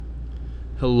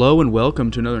Hello and welcome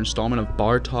to another installment of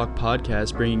Bar Talk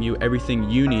Podcast, bringing you everything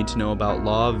you need to know about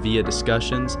law via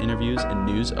discussions, interviews, and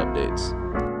news updates.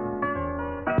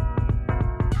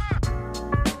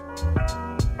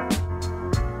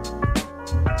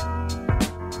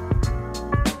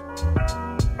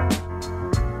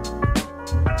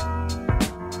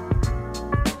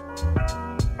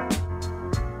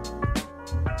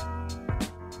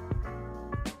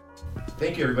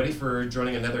 Thank you, everybody, for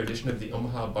joining another edition of the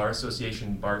Omaha Bar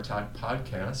Association Bar Talk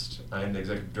Podcast. I'm the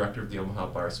Executive Director of the Omaha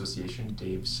Bar Association,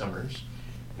 Dave Summers,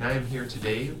 and I am here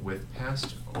today with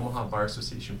past Omaha Bar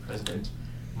Association President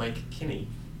Mike Kinney.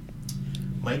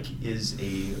 Mike is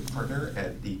a partner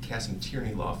at the Cassem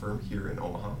Tierney law firm here in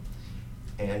Omaha,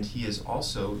 and he is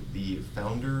also the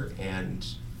founder and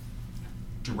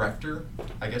director,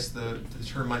 I guess the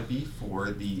term might be, for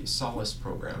the SOLACE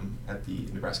program at the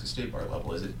Nebraska State Bar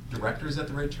level. Is it director, is that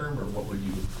the right term, or what would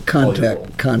you call your role?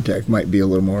 Contact might be a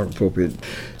little more appropriate.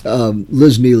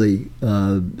 Liz Neely,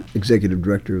 Executive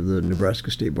Director of the Nebraska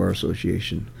State Bar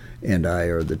Association, and I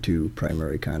are the two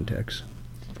primary contacts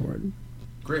for it.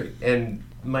 Great. And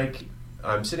Mike,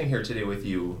 I'm sitting here today with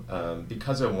you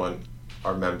because I want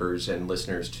our members and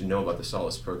listeners to know about the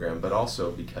SOLACE program, but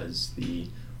also because the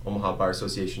Omaha Bar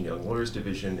Association Young Lawyers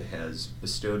Division has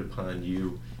bestowed upon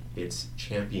you its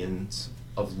Champions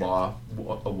of Law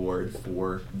Award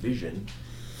for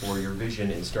your vision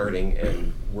in starting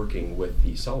and working with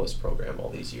the SOLACE program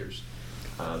all these years.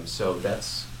 So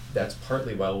that's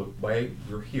partly why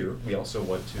we're here. We also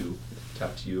want to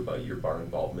talk to you about your bar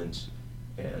involvement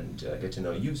and get to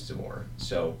know you some more.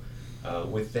 So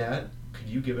with that, could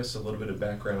you give us a little bit of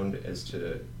background as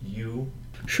to you?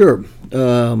 Sure.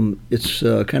 It's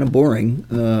kind of boring.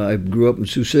 I grew up in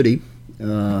Sioux City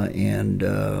and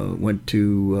went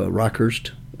to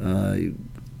Rockhurst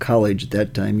College at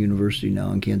that time, university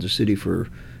now in Kansas City, for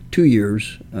 2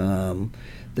 years. Then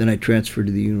I transferred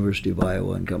to the University of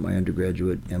Iowa and got my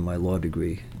undergraduate and my law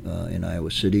degree in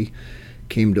Iowa City.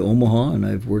 Came to Omaha, and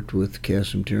I've worked with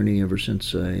Cassem Tierney ever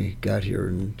since I got here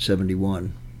in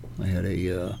 '71. I had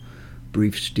a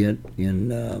brief stint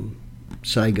in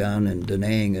Saigon and Da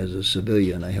Nang as a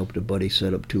civilian. I helped a buddy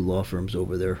set up 2 law firms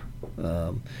over there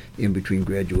in between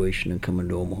graduation and coming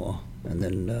to Omaha. And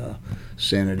then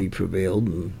sanity prevailed,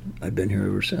 and I've been here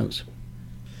ever since.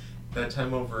 That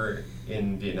time over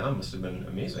in Vietnam must have been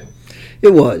amazing.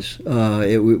 It was.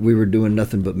 We were doing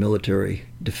nothing but military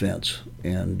defense,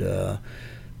 and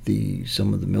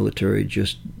some of the military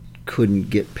just couldn't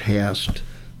get past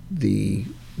the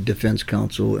defense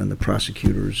counsel and the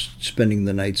prosecutors spending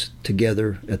the nights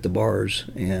together at the bars,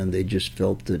 and they just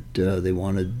felt that they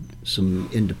wanted some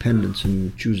independence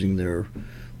in choosing their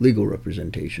legal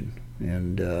representation,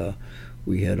 and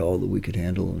we had all that we could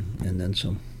handle and then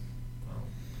some.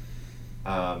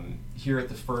 Wow. Here at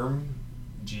the firm,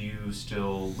 do you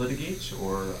still litigate,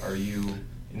 or are you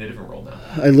in a different role now?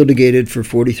 I litigated for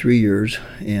 43 years,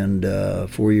 and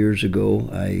 4 years ago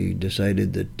I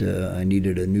decided that I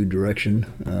needed a new direction,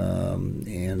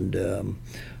 and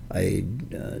I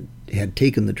had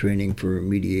taken the training for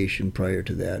mediation prior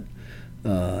to that,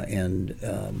 and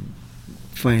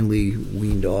finally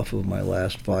weaned off of my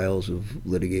last files of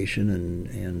litigation,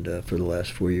 and for the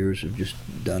last 4 years have just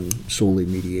done solely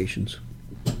mediations.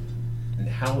 And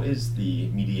how is the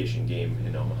mediation game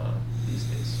in Omaha these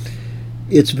days?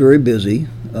 It's very busy.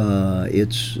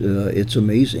 It's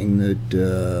amazing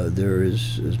that there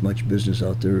is as much business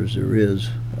out there as there is.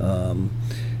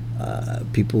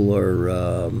 People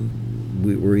are.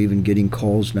 We're even getting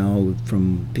calls now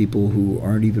from people who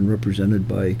aren't even represented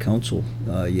by counsel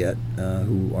yet,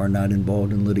 who are not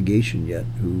involved in litigation yet,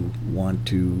 who want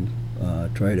to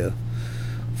try to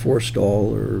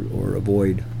forestall or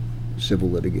avoid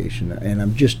civil litigation. And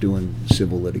I'm just doing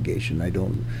civil litigation. I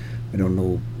don't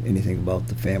know anything about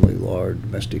the family law or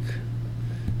domestic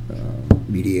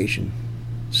mediation,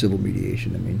 civil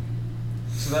mediation, I mean.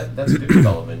 So that's a good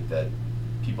development, that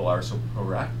people are so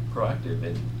proactive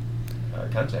in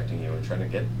contacting you and trying to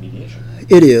get mediation.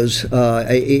 It is.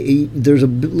 There's a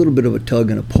little bit of a tug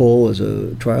and a pull. As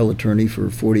a trial attorney for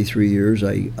 43 years,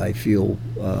 I feel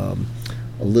a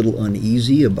little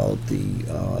uneasy about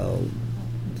the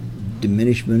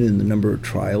diminishment in the number of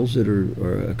trials that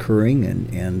are occurring,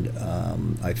 and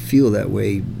I feel that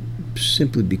way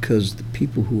simply because the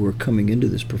people who are coming into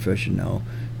this profession now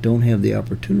don't have the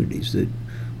opportunities that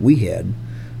we had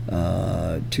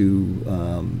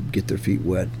to get their feet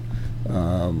wet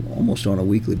almost on a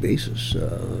weekly basis.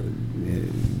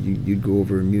 You'd go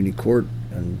over in Muni Court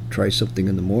and try something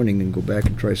in the morning and go back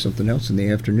and try something else in the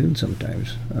afternoon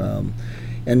sometimes.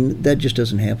 And that just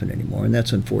doesn't happen anymore, and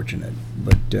that's unfortunate.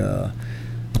 But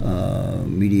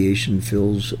mediation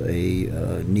fills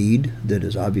a need that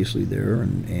is obviously there,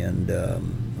 and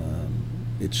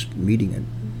it's meeting it.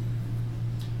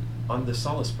 On the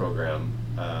SOLACE program,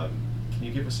 can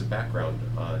you give us a background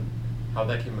on how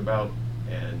that came about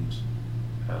and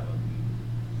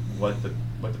what the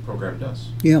program does?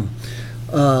 Yeah.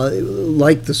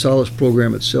 Like the SOLACE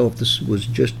program itself, this was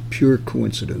just pure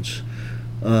coincidence.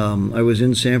 I was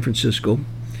in San Francisco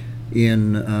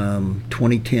in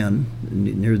 2010,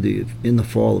 in the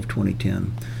fall of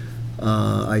 2010.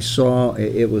 I saw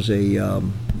it was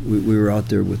we were out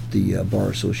there with the Bar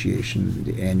Association,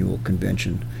 the annual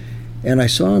convention, and I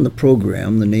saw in the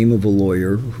program the name of a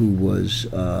lawyer who was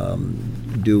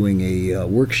doing a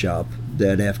workshop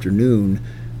that afternoon,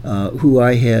 who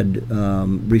I had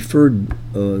referred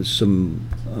some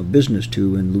business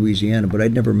to in Louisiana, but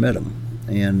I'd never met him.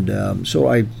 And so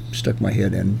I stuck my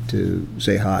head in to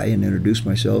say hi and introduce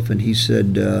myself, and he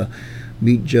said,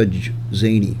 meet Judge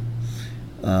Zaney.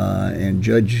 And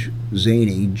Judge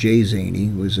Zaney, Jay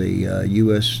Zaney, was a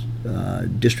U.S.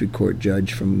 District Court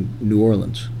judge from New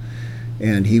Orleans,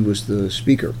 and he was the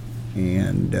speaker.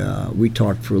 And we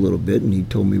talked for a little bit, and he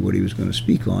told me what he was going to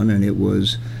speak on, and it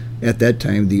was, at that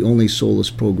time, the only SOLACE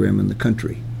program in the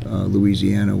country.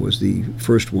 Louisiana was the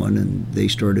first one, and they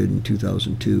started in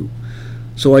 2002.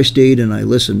 So I stayed and I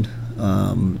listened,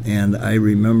 and I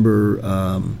remember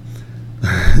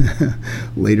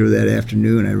later that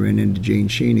afternoon I ran into Jane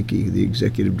Schoeneke, the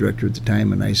executive director at the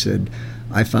time, and I said,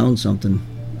 I found something.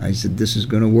 I said, this is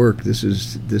going to work. This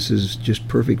is just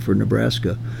perfect for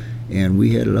Nebraska. And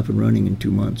we had it up and running in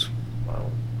 2 months. Wow.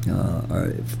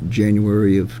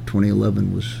 January of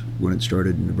 2011 was when it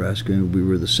started in Nebraska, and we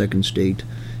were the second state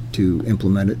to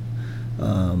implement it.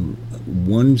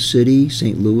 One city,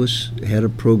 St. Louis, had a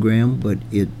program, but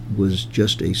it was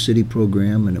just a city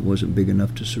program, and it wasn't big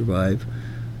enough to survive.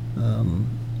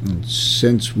 And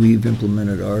since we've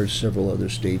implemented ours, several other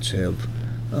states have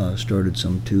started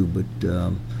some too, but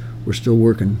we're still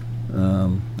working.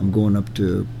 I'm going up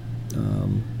to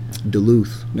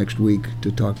Duluth next week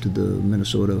to talk to the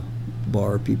Minnesota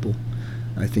bar people.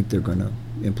 I think they're going to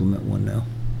implement one now.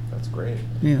 That's great.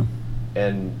 Yeah.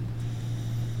 And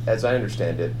as I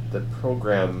understand it, the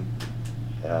program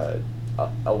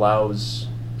allows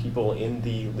people in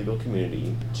the legal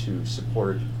community to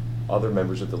support other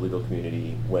members of the legal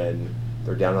community when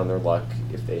they're down on their luck,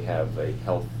 if they have a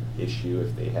health issue,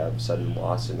 if they have sudden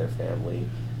loss in their family,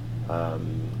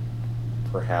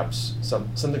 perhaps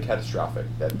something catastrophic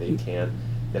that they can't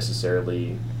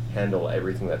necessarily handle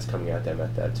everything that's coming at them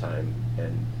at that time,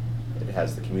 and it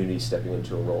has the community stepping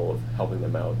into a role of helping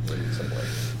them out in some way.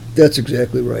 That's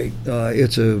exactly right.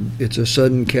 It's a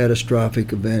sudden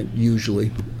catastrophic event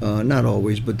usually, not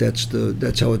always, but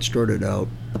that's how it started out,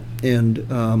 and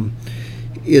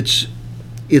it's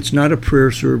not a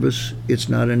prayer service. It's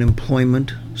not an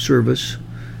employment service,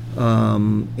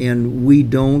 and we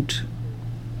don't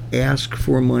ask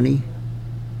for money,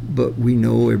 but we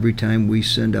know every time we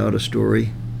send out a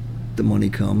story, the money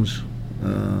comes,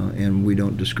 and we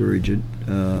don't discourage it.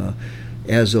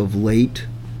 As of late,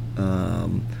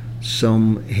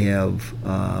 some have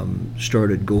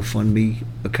started GoFundMe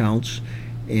accounts,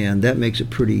 and that makes it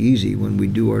pretty easy. When we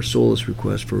do our SOLACE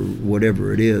request for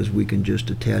whatever it is, we can just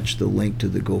attach the link to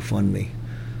the GoFundMe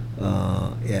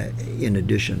in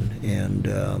addition, and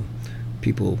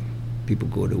people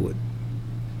go to it.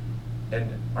 And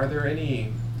are there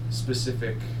any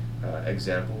specific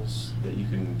examples that you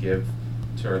can give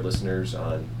to our listeners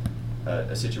on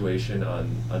a situation, on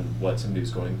what somebody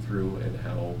was going through and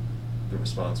how the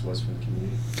response was from the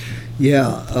community?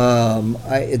 Yeah,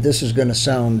 this is going to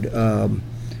sound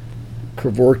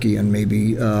Kevorkian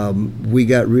maybe. We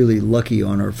got really lucky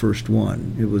on our first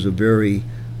one. It was a very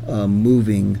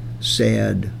moving,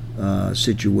 sad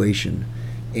situation.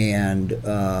 And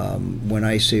when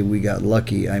I say we got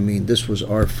lucky, I mean this was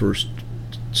our first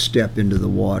step into the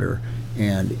water,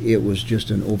 and it was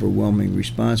just an overwhelming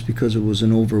response because it was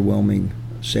an overwhelming,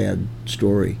 sad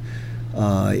story.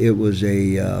 It was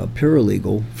a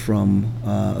paralegal from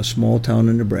a small town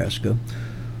in Nebraska.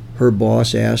 Her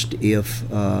boss asked if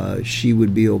she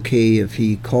would be okay if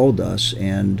he called us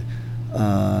and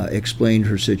explained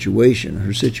her situation.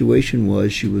 Her situation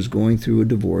was she was going through a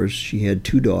divorce. She had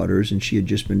 2 daughters, and she had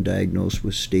just been diagnosed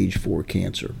with stage 4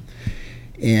 cancer.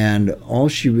 And all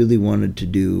she really wanted to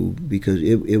do, because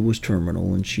it was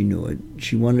terminal and she knew it,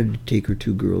 she wanted to take her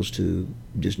 2 girls to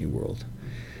Disney World.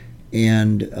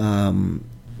 And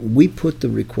we put the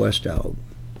request out,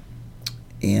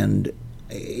 and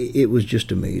it was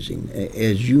just amazing.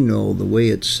 As you know, the way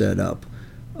it's set up,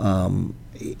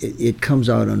 it comes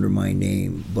out under my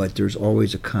name, but there's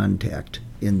always a contact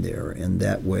in there, and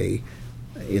that way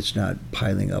it's not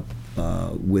piling up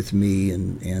with me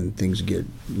and things get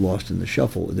lost in the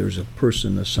shuffle. There's a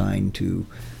person assigned to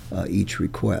each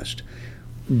request.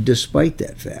 Despite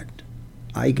that fact,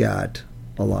 I got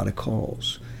a lot of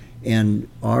calls, and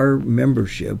our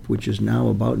membership, which is now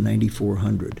about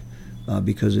 9,400,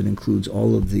 because it includes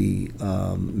all of the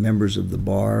members of the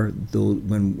bar. Though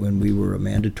when we were a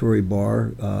mandatory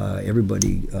bar,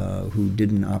 everybody who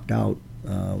didn't opt out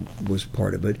was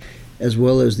part of it, as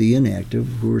well as the inactive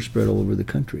who were spread all over the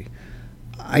country.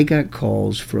 I got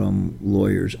calls from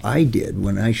lawyers. I did,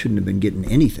 when I shouldn't have been getting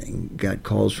anything, got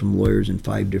calls from lawyers in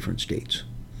 5 different states.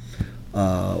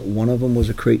 One of them was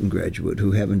a Creighton graduate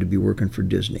who happened to be working for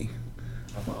Disney.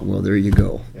 Well, there you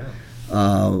go.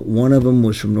 Yeah. One of them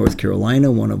was from North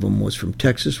Carolina, one of them was from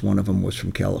Texas, one of them was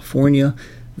from California.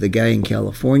 The guy in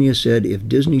California said, if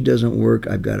Disney doesn't work,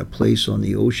 I've got a place on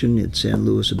the ocean in San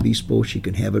Luis Obispo. She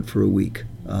can have it for a week.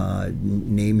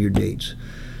 Name your dates.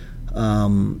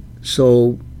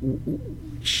 So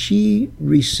she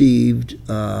received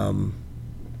a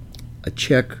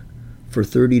check for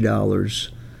 $30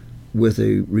 with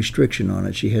a restriction on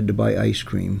it. She had to buy ice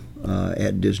cream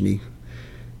at Disney.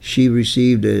 She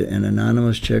received an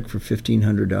anonymous check for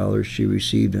 $1,500. She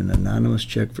received an anonymous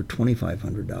check for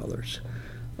 $2,500.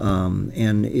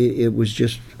 And it was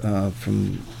just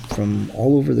from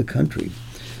all over the country.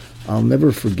 I'll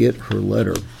never forget her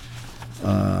letter.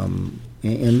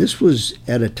 And this was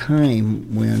at a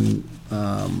time when,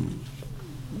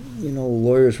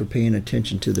 lawyers were paying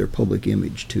attention to their public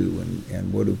image too,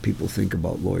 and what do people think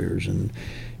about lawyers. And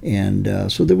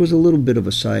so there was a little bit of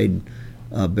a side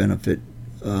benefit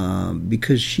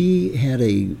because she had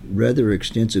a rather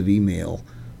extensive email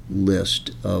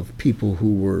list of people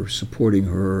who were supporting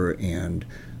her, and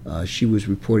she was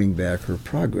reporting back her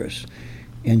progress.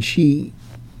 And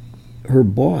her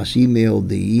boss emailed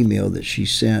the email that she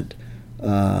sent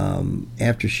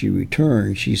after she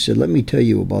returned. She said, let me tell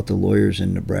you about the lawyers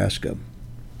in Nebraska.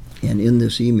 And in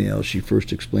this email, she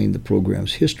first explained the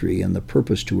program's history and the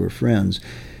purpose to her friends.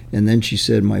 And then she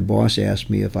said, my boss asked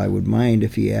me if I would mind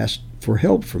if he asked for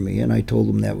help for me, and I told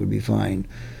him that would be fine.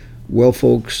 Well,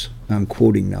 folks, I'm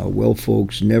quoting now, well,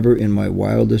 folks, never in my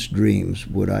wildest dreams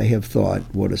would I have thought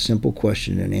what a simple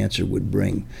question and answer would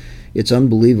bring. It's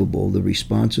unbelievable, the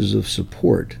responses of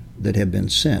support that have been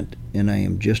sent, and I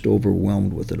am just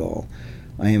overwhelmed with it all.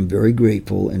 I am very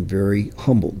grateful and very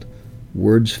humbled.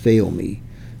 Words fail me.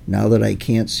 Now that I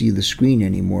can't see the screen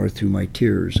anymore through my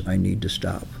tears, I need to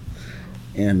stop.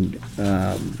 And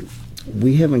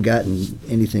we haven't gotten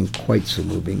anything quite so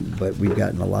moving, but we've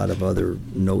gotten a lot of other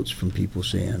notes from people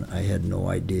saying, I had no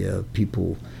idea.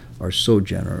 People are so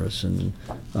generous, and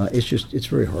it's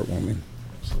very heartwarming.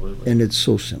 Absolutely. And it's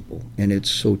so simple, and it's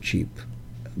so cheap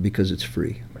because it's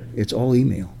free. Right. It's all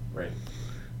email. Right.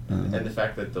 And the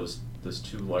fact that those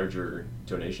 2 larger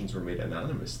donations were made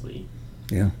anonymously,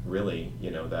 yeah, really,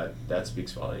 that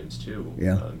speaks volumes too.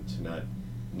 Yeah. To not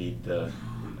need the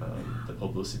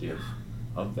publicity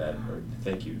of that, or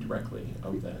thank you directly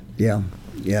of that.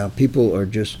 Yeah. People are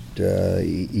just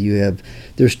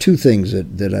there's 2 things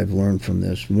that I've learned from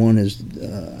this. One is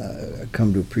I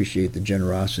come to appreciate the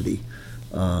generosity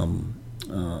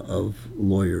of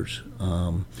lawyers,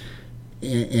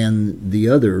 and the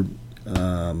other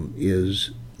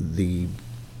is the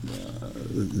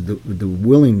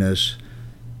willingness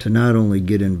to not only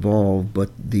get involved, but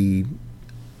the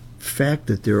fact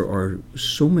that there are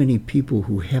so many people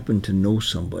who happen to know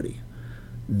somebody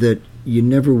that you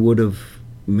never would have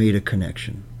made a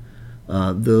connection.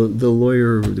 The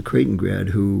lawyer, the Creighton grad,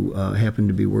 who happened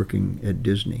to be working at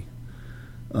Disney,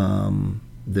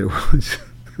 there was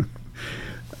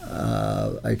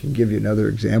I can give you another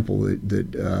example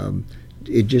that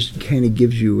it just kind of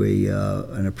gives you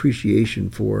an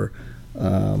appreciation for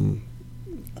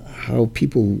how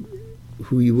people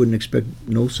who you wouldn't expect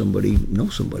know somebody.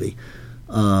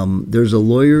 There's a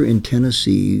lawyer in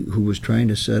Tennessee who was trying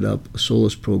to set up a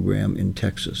SOLACE program in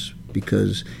Texas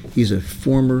because he's a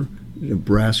former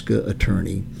Nebraska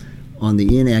attorney on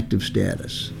the inactive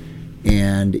status,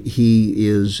 and he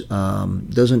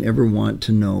doesn't ever want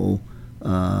to know.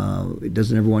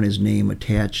 Doesn't ever want his name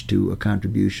attached to a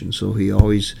contribution, so he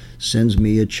always sends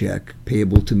me a check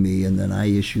payable to me, and then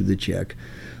I issue the check.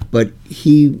 But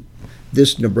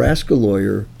this Nebraska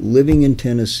lawyer living in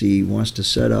Tennessee wants to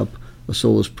set up a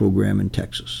SOLACE program in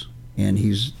Texas, and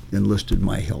he's enlisted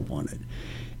my help on it.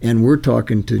 And we're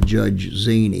talking to Judge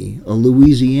Zaney, a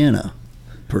Louisiana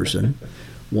person,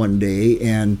 one day,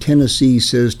 and Tennessee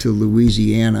says to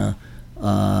Louisiana,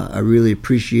 I really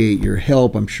appreciate your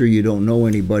help. I'm sure you don't know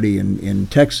anybody in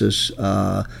Texas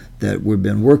that we've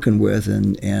been working with,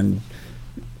 and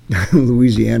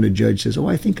Louisiana judge says, "Oh,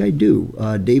 I think I do."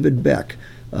 David Beck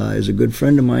is a good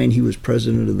friend of mine. He was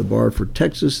president of the bar for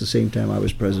Texas the same time I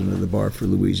was president of the bar for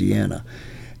Louisiana.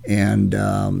 And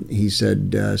he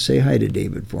said, "Say hi to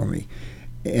David for me."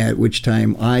 At which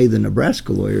time I, the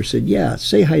Nebraska lawyer, said, "Yeah,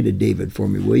 say hi to David for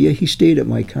me, will you? He stayed at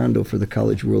my condo for the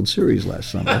College World Series last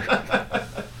summer."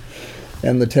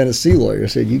 And the Tennessee lawyer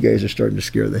said, "You guys are starting to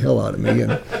scare the hell out of me."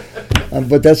 And,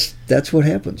 but that's what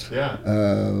happens.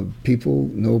 Yeah.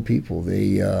 People know people.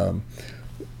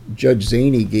 Judge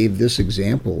Zaney gave this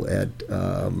example at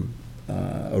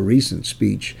a recent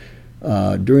speech.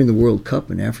 During the World Cup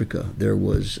in Africa, there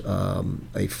was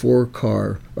a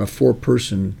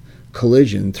four-person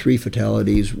collision, 3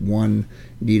 fatalities, 1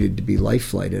 needed to be life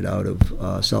flighted out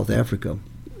of South Africa.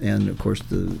 And, of course,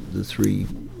 the 3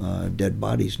 dead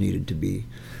bodies needed to be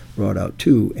brought out,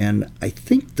 too. And I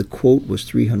think the quote was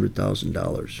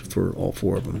 $300,000 for all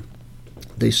 4 of them.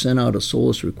 They sent out a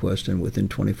SOLACE request, and within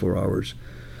 24 hours,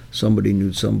 somebody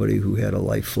knew somebody who had a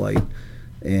life flight,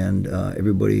 and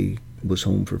everybody was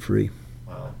home for free.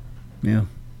 Wow. Yeah.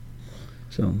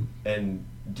 So. And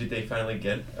did they finally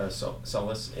get a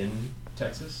SOLACE in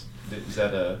Texas? Is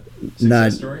that a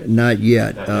success story? Not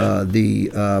yet. Not yet.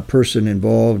 The person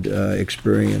involved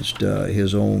experienced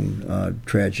his own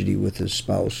tragedy with his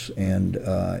spouse, and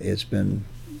it's been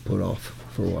put off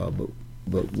for a while,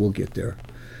 but we'll get there.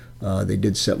 They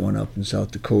did set one up in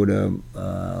South Dakota.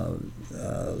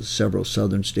 Several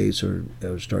southern states are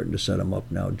starting to set them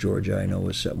up now. Georgia, I know,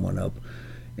 is setting one up.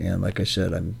 And like I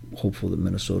said, I'm hopeful that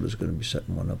Minnesota is going to be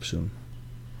setting one up soon.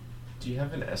 Do you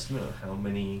have an estimate of how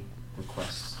many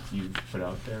requests you've put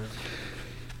out there?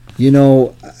 You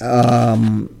know,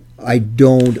 I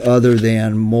don't, other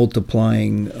than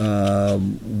multiplying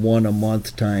 1 a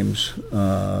month times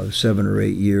 7 or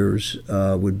 8 years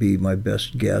would be my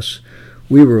best guess.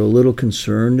 We were a little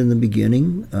concerned in the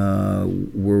beginning.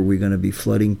 Were we going to be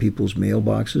flooding people's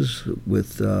mailboxes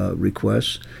with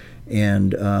requests?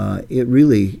 And it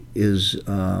really is.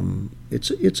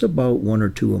 It's about 1 or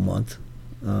 2 a month,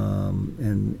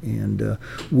 and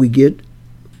we get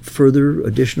further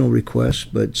additional requests,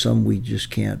 but some we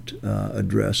just can't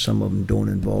address. Some of them don't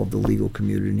involve the legal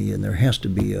community, and there has to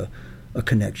be a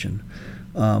connection.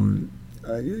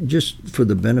 Just for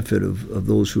the benefit of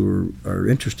those who are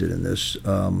interested in this,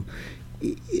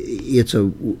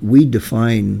 we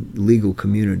define legal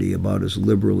community about as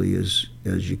liberally as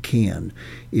you can.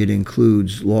 It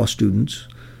includes law students,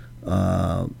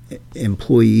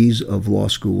 employees of law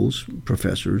schools,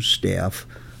 professors, staff,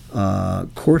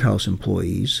 courthouse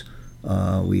employees.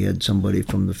 We had somebody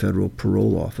from the federal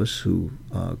parole office who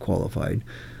qualified,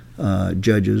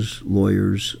 judges,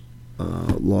 lawyers,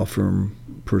 law firm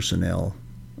personnel.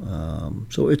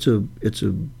 So it's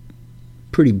a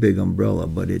pretty big umbrella,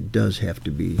 but it does have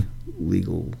to be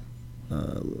legal.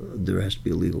 There has to be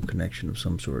a legal connection of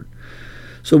some sort.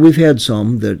 So we've had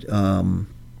some that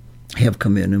have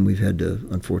come in, and we've had to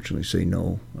unfortunately say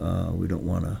no. We don't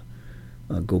want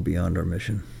to go beyond our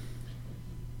mission.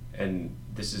 And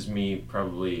this is me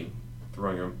probably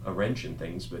throwing a wrench in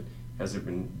things, but has there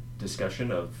been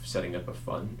discussion of setting up a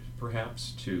fund,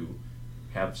 perhaps, to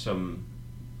have some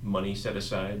money set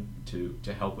aside to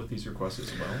help with these requests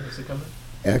as well as they come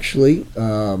in? Actually,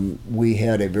 we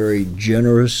had a very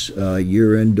generous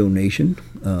year-end donation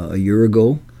a year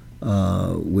ago,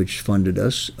 which funded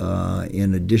us.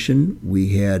 In addition,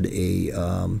 we had a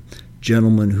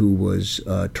gentleman who was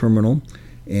terminal,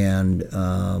 and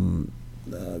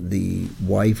the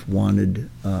wife wanted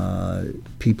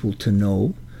people to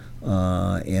know,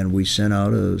 and we sent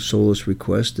out a SOLACE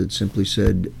request that simply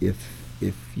said, if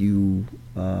you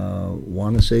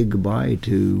want to say goodbye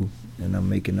to, and I'm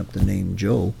making up the name,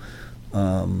 Joe,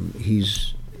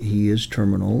 he is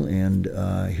terminal, and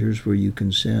here's where you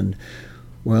can send.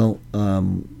 Well,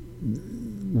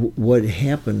 what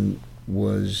happened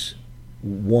was,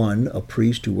 one, a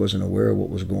priest who wasn't aware of what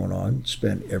was going on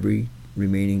spent every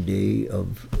remaining day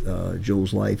of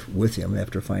Joe's life with him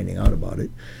after finding out about it.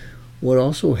 What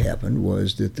also happened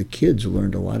was that the kids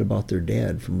learned a lot about their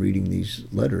dad from reading these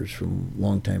letters from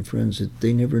longtime friends that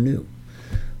they never knew.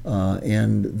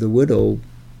 And the widow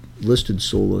listed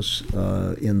SOLACE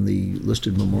in the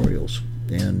listed memorials,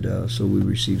 and so we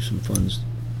received some funds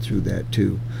through that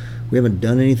too. We haven't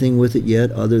done anything with it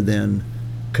yet other than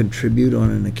contribute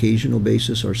on an occasional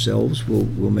basis ourselves.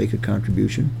 We'll make a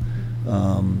contribution,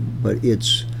 but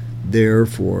it's there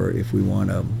for if we want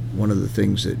to. One of the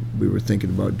things that we were thinking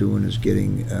about doing is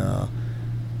getting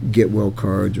get well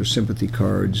cards or sympathy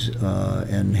cards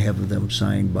and have them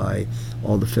signed by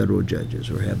all the federal judges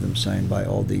or have them signed by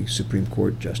all the Supreme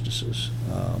Court justices.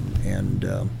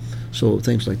 So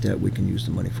things like that we can use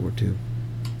the money for too.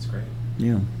 That's great.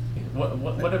 Yeah.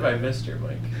 What have I missed here,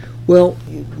 Mike? Well,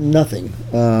 nothing.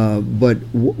 But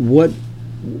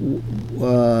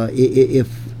if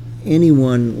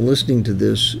anyone listening to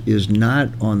this is not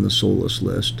on the SOLACE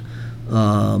list,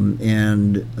 and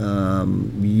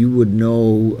you would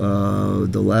know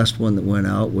the last one that went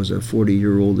out was a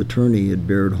 40-year-old attorney at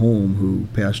Baird Home who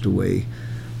passed away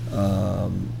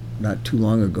not too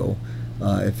long ago.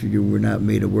 If you were not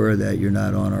made aware of that, you're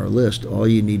not on our list. All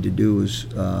you need to do is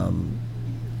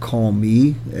call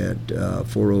me at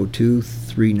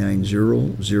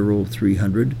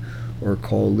 402-390-0300 or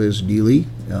call Liz Deely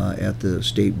at the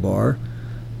State Bar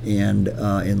and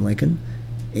in Lincoln,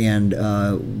 and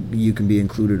you can be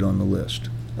included on the list.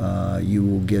 You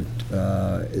will get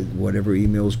whatever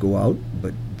emails go out,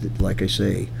 but like I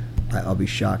say, I'll be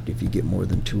shocked if you get more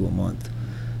than 2 a month.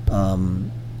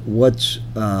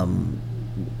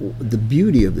 The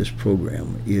beauty of this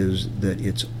program is that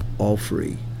it's all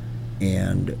free,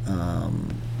 and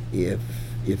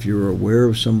if you're aware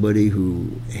of somebody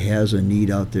who has a need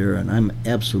out there, and I'm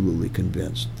absolutely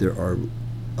convinced there are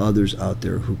others out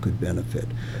there who could benefit.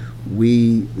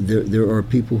 There are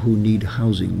people who need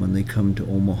housing when they come to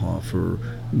Omaha for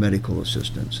medical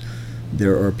assistance.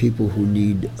 There are people who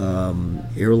need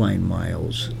airline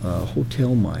miles,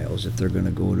 hotel miles if they're going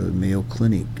to go to the Mayo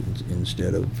Clinic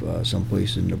instead of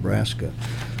someplace in Nebraska.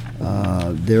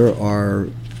 There are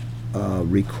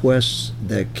requests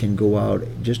that can go out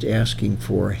just asking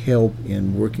for help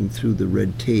in working through the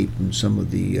red tape and some of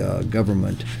the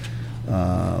government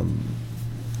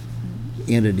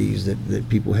entities that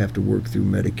people have to work through,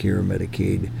 Medicare,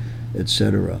 Medicaid,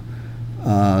 etc.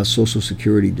 Social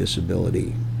Security,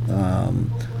 disability.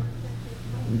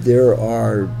 There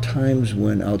are times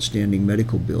when outstanding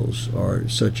medical bills are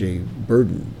such a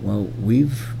burden. Well,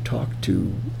 we've talked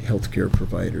to healthcare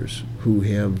providers who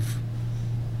have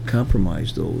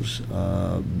compromised those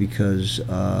because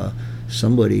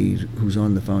somebody who's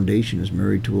on the foundation is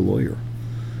married to a lawyer.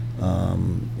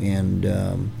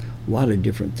 A lot of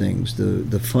different things.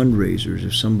 The fundraisers,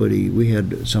 if we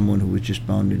had someone who was just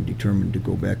bound and determined to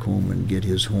go back home and get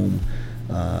his home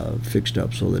fixed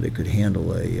up so that it could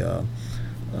handle it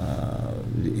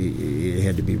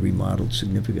had to be remodeled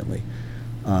significantly.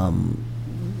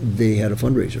 They had a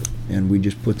fundraiser, and we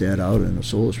just put that out in a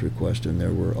SOLACE request, and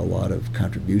there were a lot of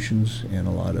contributions and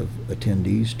a lot of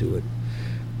attendees to it.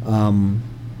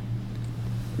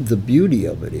 The beauty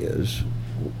of it is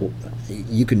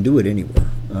you can do it anywhere.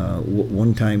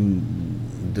 One time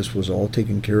this was all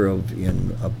taken care of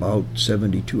in about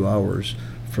 72 hours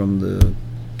from the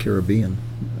Caribbean.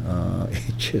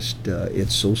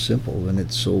 It's so simple and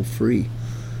it's so free.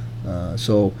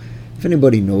 So if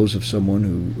anybody knows of someone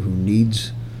who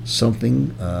needs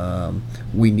something,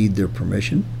 we need their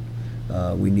permission,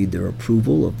 we need their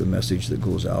approval of the message that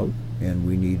goes out, and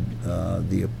we need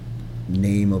the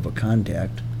name of a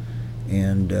contact,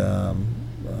 and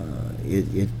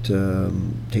it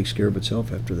takes care of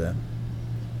itself after that.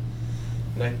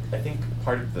 And I think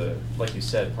part of the, like you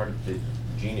said, part of the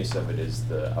genius of it is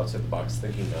the outside the box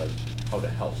thinking of how to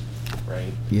help,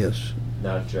 right? Yes.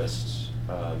 Not just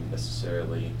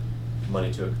necessarily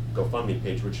money to a GoFundMe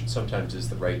page, which sometimes is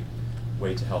the right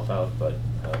way to help out, but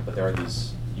there are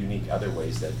these unique other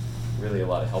ways that really a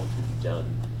lot of help can be done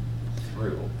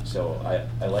through. So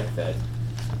I like that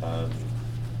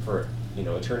for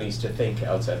attorneys to think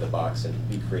outside the box and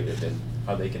be creative in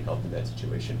how they can help in that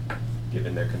situation,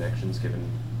 given their connections, given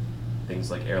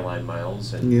things like airline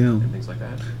miles and things like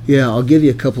that. Yeah, I'll give you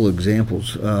a couple of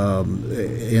examples.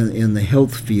 In the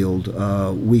health field,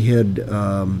 we had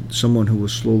someone who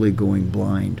was slowly going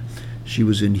blind. She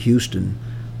was in Houston,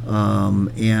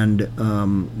 and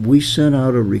we sent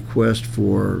out a request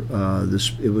for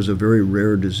this. It was a very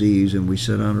rare disease, and we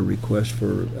sent out a request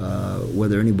for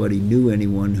whether anybody knew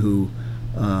anyone who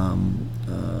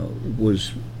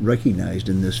was recognized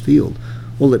in this field.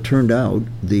 Well, it turned out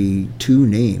the 2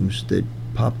 names that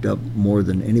popped up more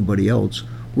than anybody else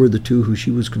were the 2 who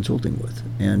she was consulting with,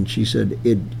 and she said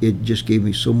it just gave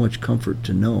me so much comfort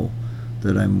to know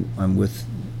that I'm with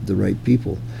the right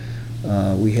people.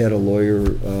 We had a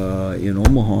lawyer in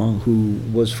Omaha who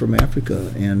was from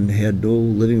Africa and had no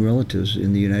living relatives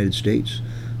in the United States,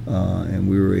 and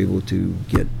we were able to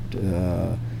get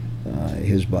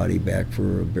his body back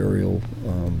for a burial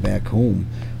back home.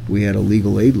 We had a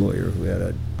legal aid lawyer who had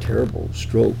a terrible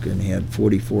stroke and had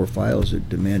 44 files that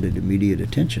demanded immediate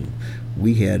attention.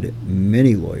 We had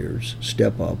many lawyers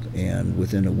step up, and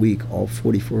within a week, all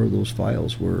 44 of those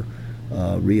files were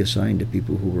reassigned to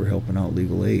people who were helping out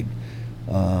legal aid.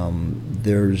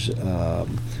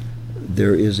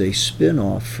 There is a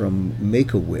spin-off from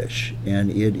Make-A-Wish,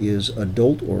 and it is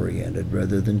adult-oriented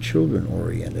rather than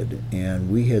children-oriented.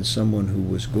 And we had someone who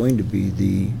was going to be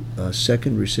the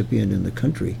second recipient in the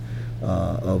country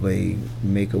of a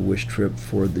Make-A-Wish trip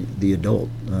for the adult.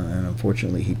 And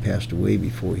unfortunately, he passed away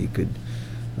before he could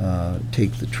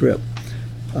take the trip.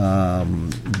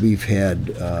 We've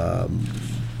had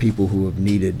people who have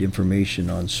needed information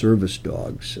on service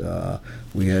dogs.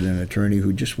 We had an attorney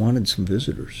who just wanted some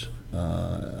visitors.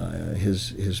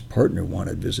 His partner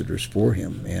wanted visitors for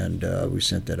him, and we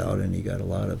sent that out, and he got a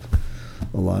lot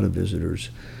of visitors.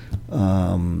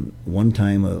 One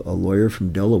time, a lawyer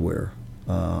from Delaware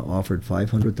offered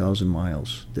 500,000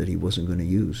 miles that he wasn't going to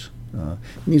use. And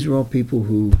these are all people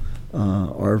who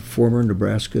are former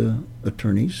Nebraska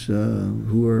attorneys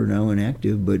who are now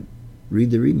inactive, but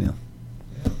read their email.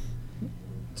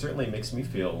 It certainly makes me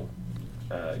feel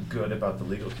good about the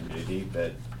legal community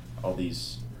that all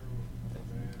these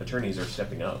attorneys are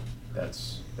stepping up.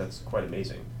 That's quite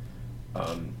amazing.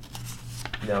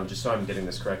 Now, just so I'm getting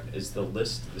this correct, is the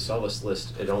SOLACE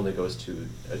list, it only goes to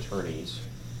attorneys?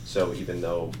 So even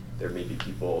though there may be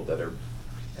people that are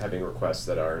having requests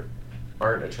that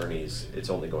aren't attorneys, it's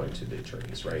only going to the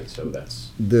attorneys, right? So that's...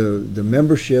 The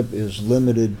membership is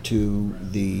limited to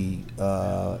the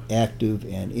active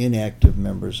and inactive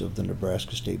members of the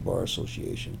Nebraska State Bar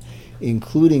Association,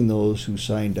 including those who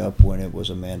signed up when it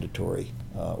was a mandatory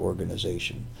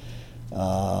organization.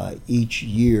 Each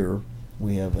year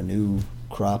we have a new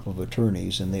crop of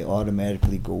attorneys, and they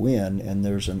automatically go in, and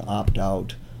there's an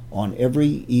opt-out. On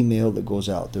every email that goes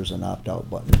out, there's an opt-out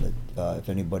button that if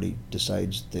anybody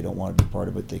decides they don't want to be part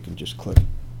of it, they can just click,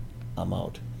 I'm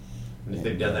out. And if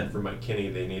they've done that for Mike Kinney,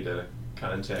 they need to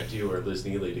contact you or Liz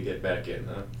Neely to get back in,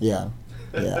 huh? Yeah,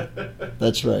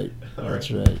 that's right.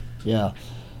 That's right. right. Yeah.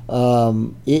 I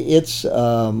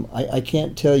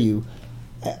can't tell you.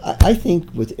 I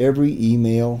think with every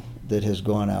email that has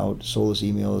gone out, SOLACE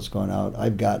email that's gone out,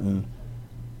 I've gotten...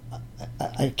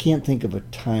 I can't think of a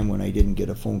time when I didn't get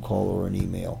a phone call or an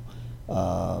email.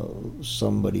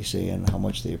 Somebody saying how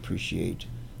much they appreciate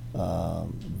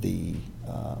the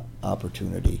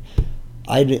opportunity.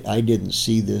 I didn't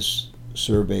see this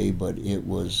survey, but it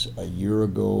was a year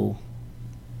ago,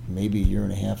 maybe a year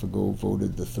and a half ago,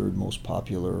 voted the third most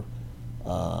popular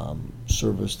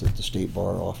service that the State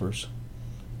Bar offers.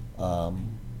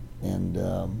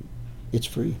 And it's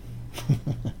free.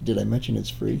 Did I mention it's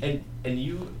free? And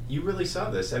you really saw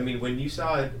this. I mean, when you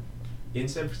saw it in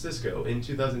San Francisco in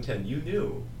 2010, you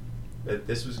knew that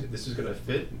this was going to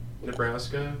fit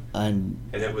Nebraska, and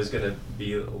it was going to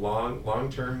be a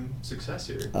long-term success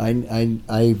here.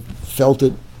 I felt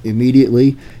it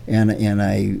immediately, and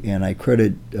I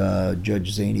credit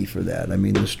Judge Zaney for that. I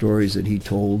mean, the stories that he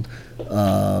told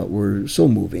were so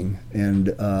moving,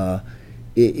 and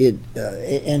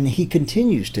and he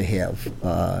continues to have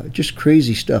just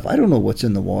crazy stuff. I don't know what's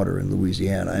in the water in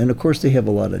Louisiana, and of course they have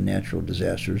a lot of natural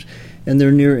disasters, and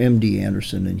they're near MD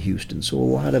Anderson in Houston, so a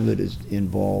lot of it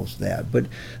involves that. But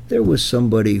there was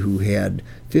somebody who had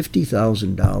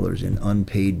 $50,000 in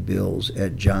unpaid bills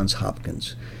at Johns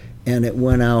Hopkins, and it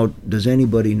went out. Does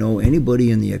anybody know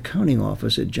anybody in the accounting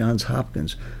office at Johns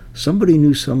Hopkins? Somebody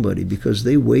knew somebody, because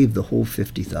they waived the whole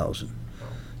 $50,000.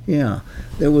 Yeah,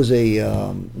 there was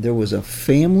a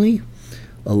family,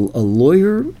 a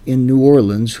lawyer in New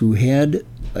Orleans who had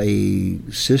a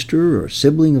sister or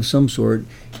sibling of some sort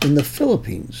in the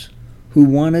Philippines who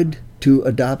wanted to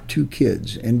adopt 2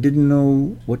 kids and didn't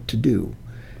know what to do.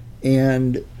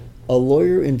 And a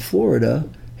lawyer in Florida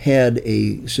had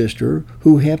a sister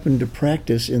who happened to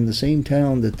practice in the same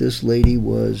town that this lady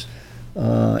was,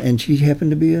 and she happened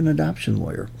to be an adoption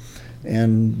lawyer.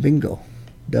 And bingo,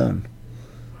 done.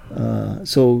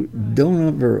 So don't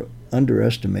ever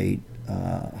underestimate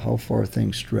how far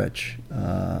things stretch.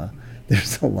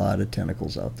 There's a lot of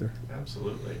tentacles out there.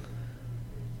 Absolutely.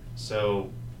 So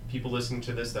people listening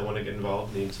to this that want to get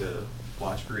involved need to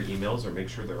watch for your emails or make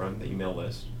sure they're on the email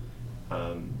list.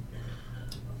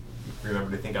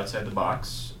 Remember to think outside the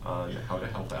box on how to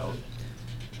help out.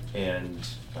 And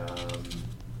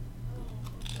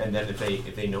then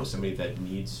if they know somebody that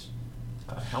needs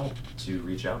help, to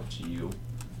reach out to you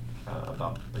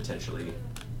about potentially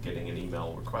getting an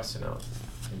email request sent out.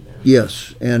 in there.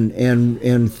 Yes, and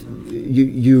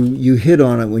you hit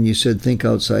on it when you said think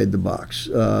outside the box.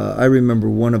 I remember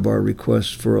one of our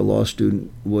requests for a law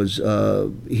student was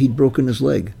he'd broken his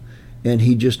leg, and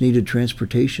he just needed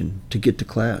transportation to get to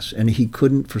class, and he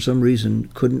couldn't, for some reason,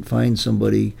 find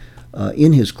somebody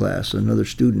in his class, another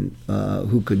student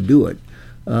who could do it.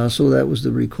 So that was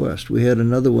the request. We had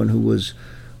another one who was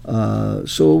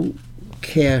so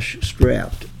cash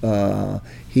strapped.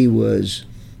 He was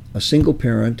a single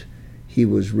parent. He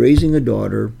was raising a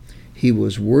daughter. He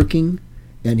was working,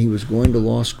 and he was going to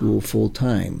law school full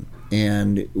time.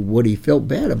 And what he felt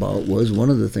bad about was one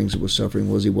of the things that was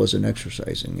suffering was he wasn't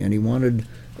exercising, and he wanted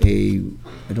I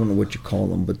don't know what you call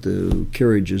them, but the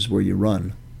carriages where you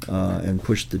run and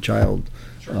push the child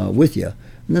with you,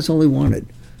 and that's all he wanted.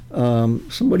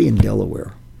 Somebody in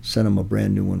Delaware sent him a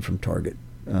brand new one from Target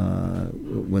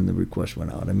when the request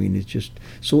went out. I mean, it's just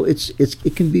so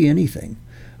it can be anything.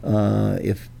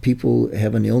 If people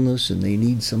have an illness and they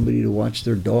need somebody to watch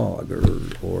their dog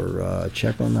or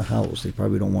check on the house, they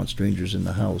probably don't want strangers in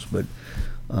the house, but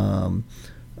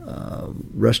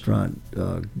restaurant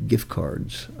gift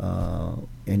cards,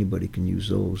 anybody can use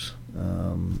those.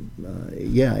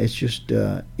 Yeah, it's just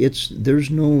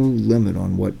there's no limit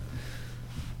on what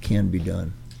can be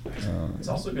done. It's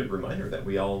also a good reminder that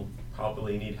we all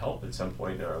probably need help at some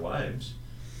point in our lives.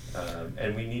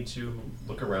 And we need to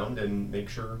look around and make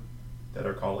sure that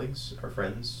our colleagues, our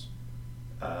friends,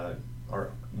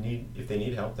 if they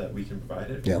need help, that we can provide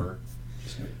it, or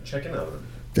just check in on them.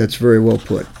 That's very well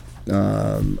put.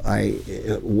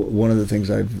 One of the things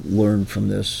I've learned from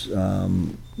this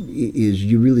is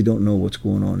you really don't know what's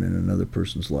going on in another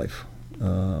person's life,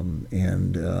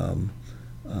 and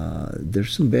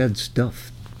there's some bad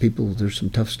stuff. There's some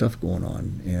tough stuff going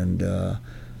on, and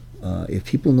if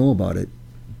people know about it,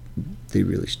 they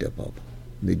really step up.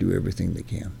 They do everything they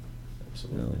can.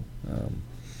 Absolutely.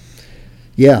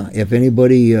 Yeah, if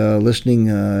anybody listening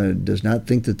does not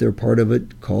think that they're part of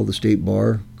it, call the state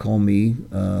bar, call me.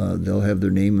 They'll have their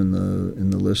name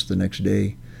in the list the next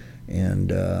day.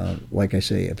 And like I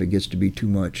say, if it gets to be too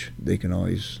much, they can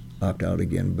always opt out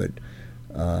again. But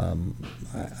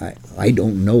I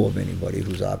don't know of anybody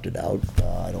who's opted out.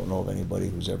 I don't know of anybody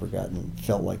who's ever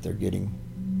felt like they're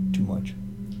getting too much.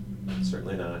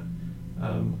 Certainly not.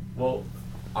 Well,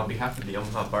 on behalf of the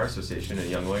Omaha Bar Association and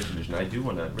Young Lawyers Division, I do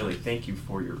want to really thank you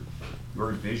for your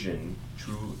vision,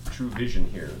 true vision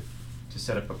here, to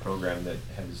set up a program that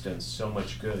has done so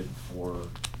much good for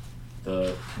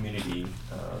the community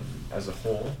as a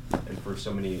whole, and for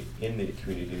so many in the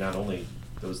community, not only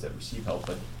those that receive help,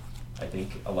 but I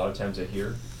think a lot of times I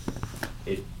hear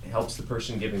it helps the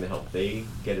person giving the help. They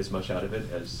get as much out of it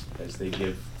as they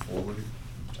give forward.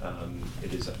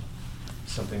 It is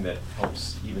something that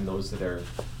helps even those that are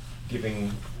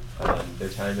giving their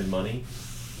time and money,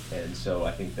 and so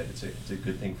I think that it's a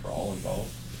good thing for all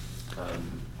involved,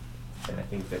 and I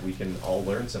think that we can all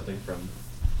learn something from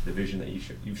the vision that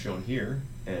you've shown here,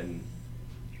 and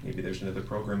maybe there's another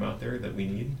program out there that we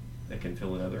need that can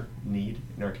fill another need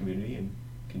in our community and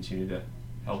continue to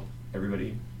help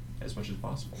everybody as much as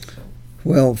possible. So.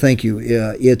 Well, thank you.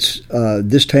 It's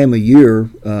this time of year,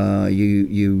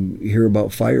 you hear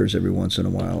about fires every once in a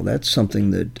while. That's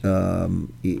something that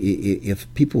if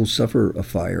people suffer a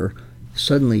fire,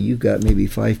 suddenly you've got maybe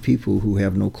 5 people who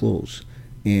have no clothes,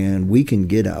 and we can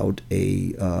get out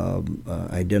a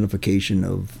identification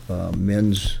of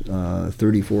men's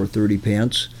 34-30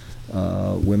 pants,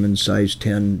 women's size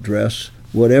 10 dress,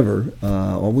 whatever.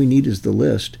 All we need is the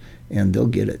list, and they'll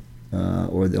get it.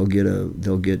 Or they'll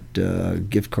get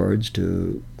gift cards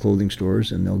to clothing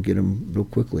stores, and they'll get them real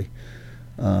quickly.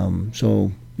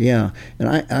 So yeah, and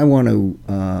I want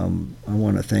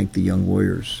to thank the young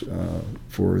lawyers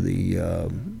for the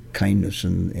kindness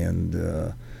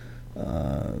and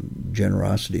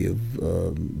generosity of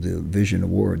the Vision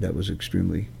Award. That was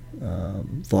extremely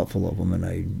thoughtful of them, and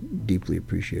I deeply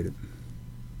appreciate it.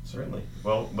 Certainly,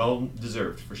 well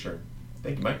deserved for sure.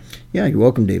 Thank you, Mike. Yeah, you're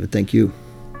welcome, David. Thank you.